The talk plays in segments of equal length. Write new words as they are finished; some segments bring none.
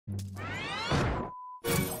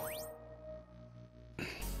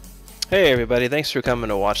Hey everybody, thanks for coming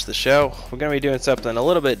to watch the show. We're going to be doing something a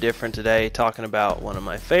little bit different today, talking about one of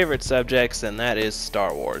my favorite subjects, and that is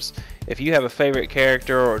Star Wars. If you have a favorite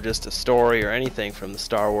character or just a story or anything from the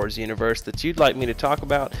Star Wars universe that you'd like me to talk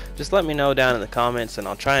about, just let me know down in the comments and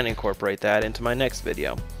I'll try and incorporate that into my next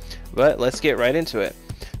video. But let's get right into it.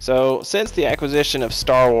 So, since the acquisition of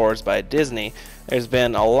Star Wars by Disney, there's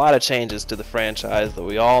been a lot of changes to the franchise that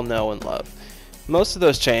we all know and love. Most of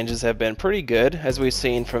those changes have been pretty good, as we've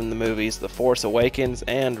seen from the movies The Force Awakens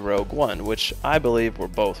and Rogue One, which I believe were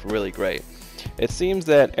both really great. It seems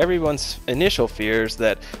that everyone's initial fears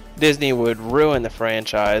that Disney would ruin the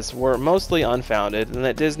franchise were mostly unfounded, and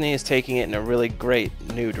that Disney is taking it in a really great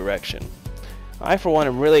new direction. I, for one,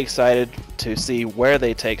 am really excited to see where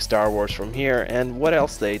they take Star Wars from here and what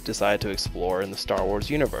else they decide to explore in the Star Wars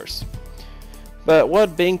universe. But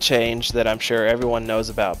one big change that I'm sure everyone knows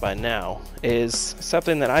about by now is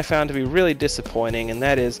something that I found to be really disappointing, and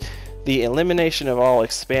that is the elimination of all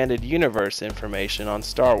expanded universe information on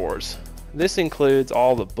Star Wars. This includes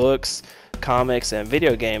all the books, comics, and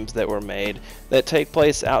video games that were made that take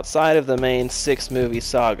place outside of the main 6-movie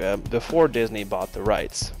saga before Disney bought the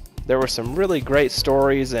rights. There were some really great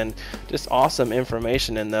stories and just awesome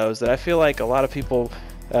information in those that I feel like a lot of people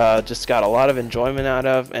just got a lot of enjoyment out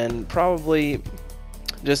of, and probably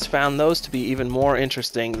just found those to be even more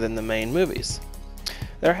interesting than the main movies.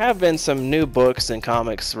 There have been some new books and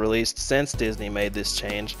comics released since Disney made this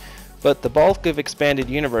change, but the bulk of expanded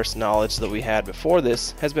universe knowledge that we had before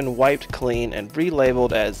this has been wiped clean and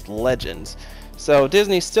relabeled as Legends. So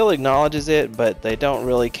Disney still acknowledges it, but they don't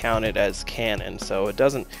really count it as canon, so it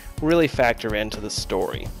doesn't really factor into the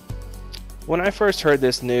story. When I first heard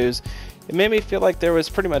this news, it made me feel like there was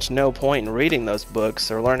pretty much no point in reading those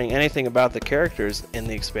books or learning anything about the characters in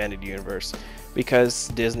the expanded universe, because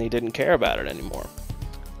Disney didn't care about it anymore.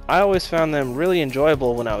 I always found them really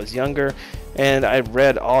enjoyable when I was younger, and I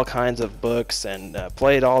read all kinds of books and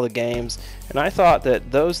played all the games, and I thought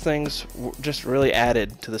that those things just really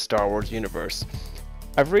added to the Star Wars universe.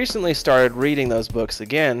 I've recently started reading those books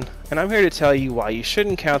again, and I'm here to tell you why you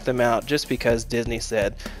shouldn't count them out just because Disney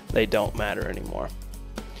said they don't matter anymore.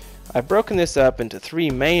 I've broken this up into 3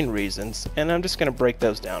 main reasons, and I'm just going to break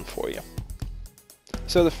those down for you.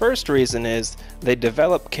 So the first reason is they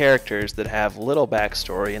develop characters that have little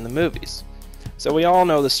backstory in the movies. So we all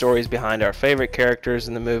know the stories behind our favorite characters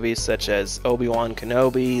in the movies, such as Obi-Wan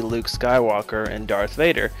Kenobi, Luke Skywalker, and Darth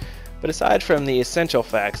Vader, but aside from the essential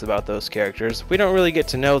facts about those characters, we don't really get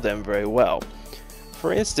to know them very well.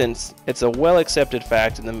 For instance, it's a well-accepted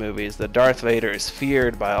fact in the movies that Darth Vader is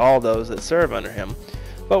feared by all those that serve under him,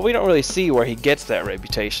 but we don't really see where he gets that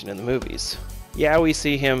reputation in the movies. Yeah, we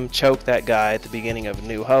see him choke that guy at the beginning of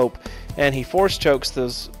New Hope, and he force chokes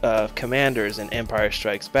those commanders in Empire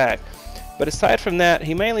Strikes Back, but aside from that,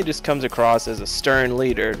 he mainly just comes across as a stern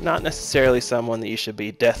leader, not necessarily someone that you should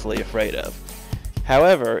be deathly afraid of.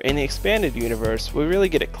 However, in the expanded universe, we really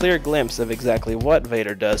get a clear glimpse of exactly what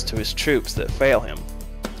Vader does to his troops that fail him.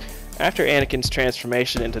 After Anakin's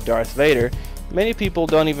transformation into Darth Vader, many people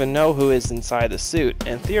don't even know who is inside the suit,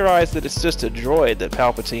 and theorize that it's just a droid that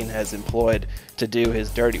Palpatine has employed to do his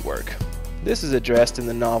dirty work. This is addressed in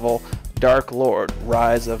the novel Dark Lord: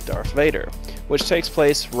 Rise of Darth Vader, which takes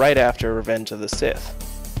place right after Revenge of the Sith.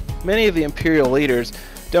 Many of the Imperial leaders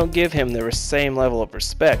don't give him the same level of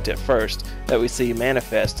respect at first that we see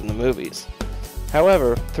manifest in the movies.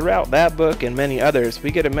 However, throughout that book and many others,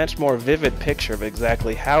 we get a much more vivid picture of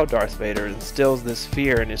exactly how Darth Vader instills this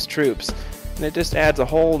fear in his troops, and it just adds a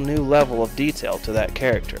whole new level of detail to that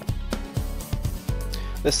character.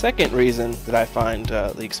 The second reason that I find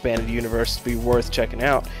the expanded universe to be worth checking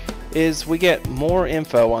out is we get more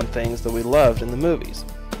info on things that we loved in the movies.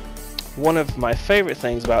 One of my favorite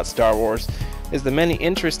things about Star Wars is the many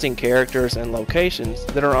interesting characters and locations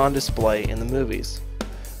that are on display in the movies.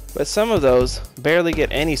 But some of those barely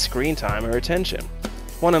get any screen time or attention.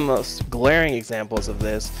 One of the most glaring examples of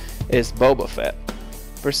this is Boba Fett.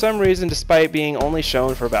 For some reason, despite being only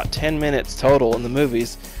shown for about 10 minutes total in the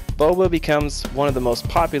movies, Boba becomes one of the most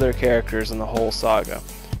popular characters in the whole saga.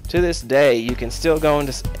 To this day, you can still go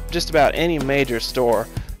into just about any major store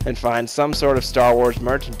and find some sort of Star Wars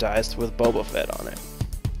merchandise with Boba Fett on it.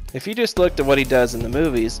 If you just looked at what he does in the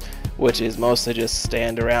movies, which is mostly just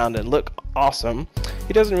stand around and look awesome,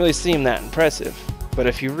 he doesn't really seem that impressive. But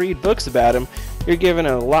if you read books about him, you're given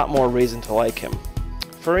a lot more reason to like him.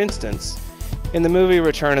 For instance, in the movie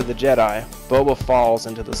Return of the Jedi, Boba falls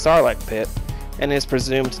into the Sarlacc pit and is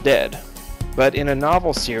presumed dead. But in a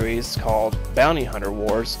novel series called Bounty Hunter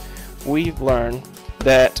Wars, we learn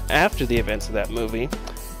that after the events of that movie,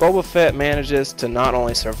 Boba Fett manages to not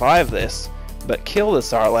only survive this, but kill the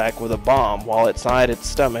Sarlacc with a bomb while inside its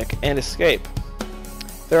stomach and escape.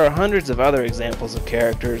 There are hundreds of other examples of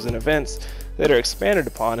characters and events that are expanded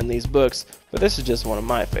upon in these books, but this is just one of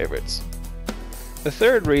my favorites. The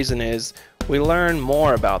third reason is we learn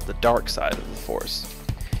more about the dark side of the Force.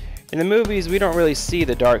 In the movies, we don't really see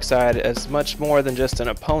the dark side as much more than just an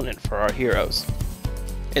opponent for our heroes.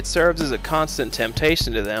 It serves as a constant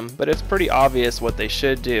temptation to them, but it's pretty obvious what they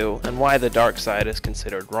should do and why the dark side is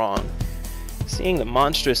considered wrong. Seeing the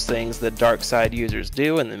monstrous things that dark side users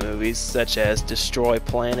do in the movies, such as destroy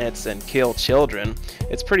planets and kill children,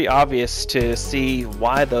 it's pretty obvious to see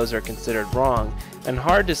why those are considered wrong, and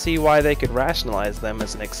hard to see why they could rationalize them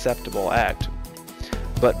as an acceptable act.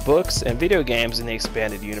 But books and video games in the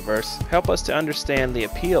expanded universe help us to understand the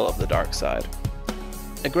appeal of the dark side.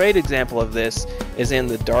 A great example of this is in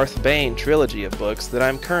the Darth Bane trilogy of books that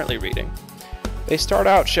I'm currently reading. They start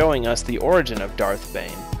out showing us the origin of Darth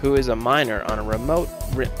Bane, who is a miner on a remote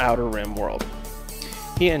Outer Rim world.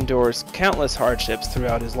 He endures countless hardships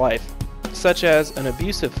throughout his life, such as an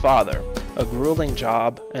abusive father, a grueling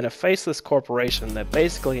job, and a faceless corporation that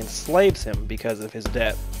basically enslaves him because of his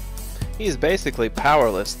debt. He is basically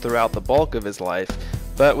powerless throughout the bulk of his life,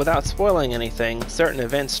 but without spoiling anything, certain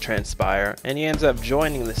events transpire, and he ends up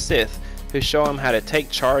joining the Sith, who show him how to take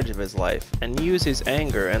charge of his life and use his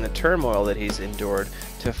anger and the turmoil that he's endured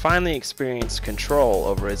to finally experience control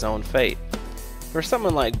over his own fate. For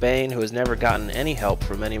someone like Bane, who has never gotten any help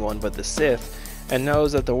from anyone but the Sith, and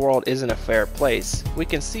knows that the world isn't a fair place, we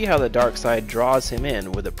can see how the dark side draws him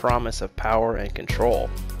in with the promise of power and control.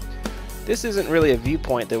 This isn't really a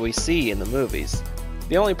viewpoint that we see in the movies.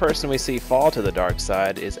 The only person we see fall to the dark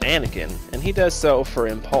side is Anakin, and he does so for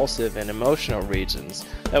impulsive and emotional reasons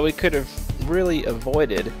that we could have really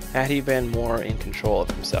avoided had he been more in control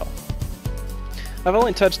of himself. I've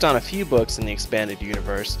only touched on a few books in the expanded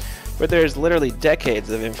universe, but there's literally decades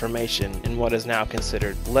of information in what is now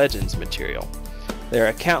considered Legends material. There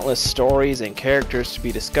are countless stories and characters to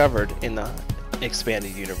be discovered in the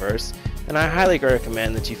expanded universe, and I highly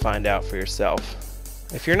recommend that you find out for yourself.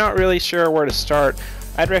 If you're not really sure where to start,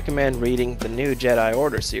 I'd recommend reading the New Jedi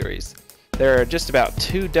Order series. There are just about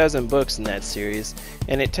 24 books in that series,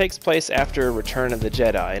 and it takes place after Return of the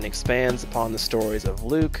Jedi and expands upon the stories of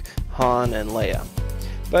Luke, Han, and Leia.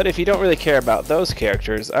 But if you don't really care about those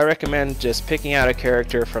characters, I recommend just picking out a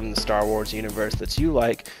character from the Star Wars universe that you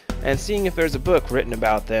like and seeing if there's a book written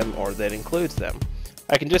about them or that includes them.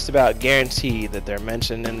 I can just about guarantee that they're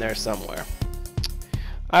mentioned in there somewhere.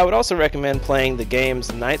 I would also recommend playing the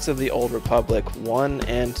games Knights of the Old Republic 1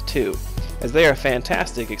 and 2, as they are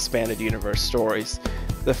fantastic expanded universe stories.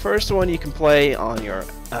 The first one you can play on your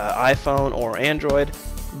iPhone or Android,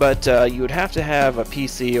 but you would have to have a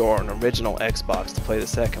PC or an original Xbox to play the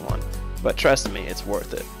second one. But trust me, it's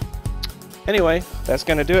worth it. Anyway, that's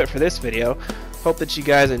going to do it for this video. Hope that you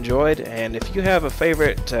guys enjoyed, and if you have a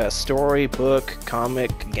favorite story, book, comic,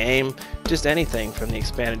 game, just anything from the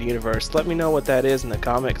expanded universe, let me know what that is in the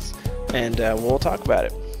comments, and we'll talk about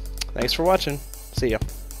it. Thanks for watching. See ya.